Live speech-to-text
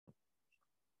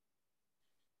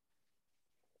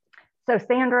So,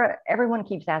 Sandra, everyone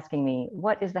keeps asking me,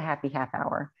 what is the happy half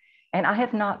hour? And I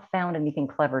have not found anything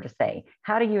clever to say.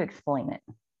 How do you explain it?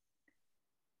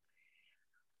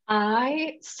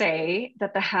 I say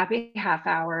that the happy half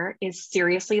hour is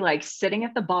seriously like sitting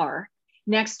at the bar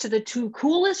next to the two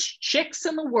coolest chicks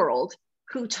in the world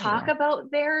who Oh, talk yeah.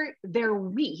 about their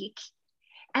week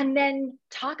and then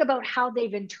talk about how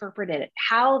they've interpreted it,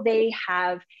 how they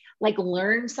have like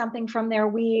learned something from their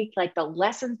week, like the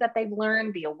lessons that they've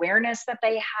learned, the awareness that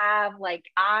they have. Like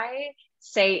I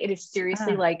say it is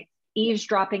seriously Ah, like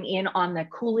eavesdropping in on the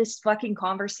coolest fucking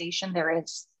conversation there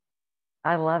is.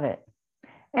 I love it.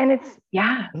 And it's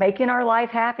Yeah, making our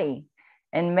life happy.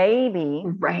 And maybe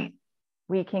right.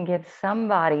 we can give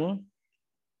somebody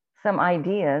some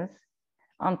ideas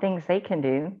on things they can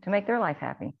do to make their life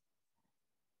happy.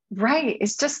 Right.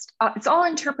 It's just it's all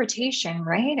interpretation,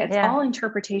 right? It's Yeah. all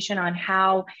interpretation on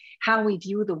how we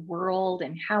view the world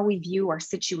and how we view our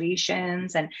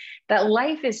situations and that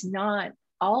life is not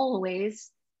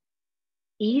always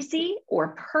easy or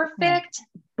No. perfect,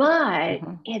 but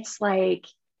Mhm. it's like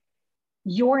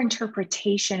your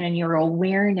interpretation and your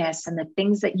awareness and the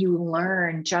things that you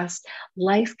learn just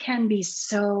life can be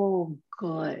so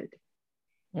good.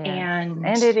 Yes. And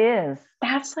And it is.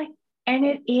 that's like, and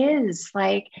it is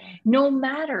like, no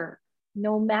matter,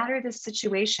 no matter the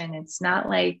situation, it's not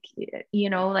like,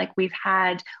 like we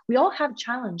all have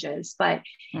challenges, but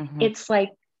Mhm. it's like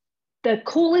the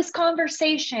coolest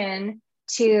conversation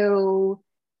to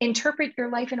interpret your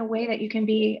life in a way that you can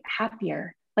be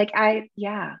happier.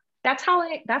 Yeah,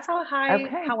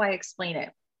 Okay. how I explain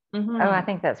it. Oh, I Mm-hmm.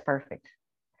 think that's perfect.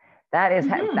 That is,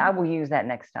 I Mm-hmm. will use that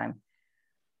next time.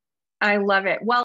 I love it. Well,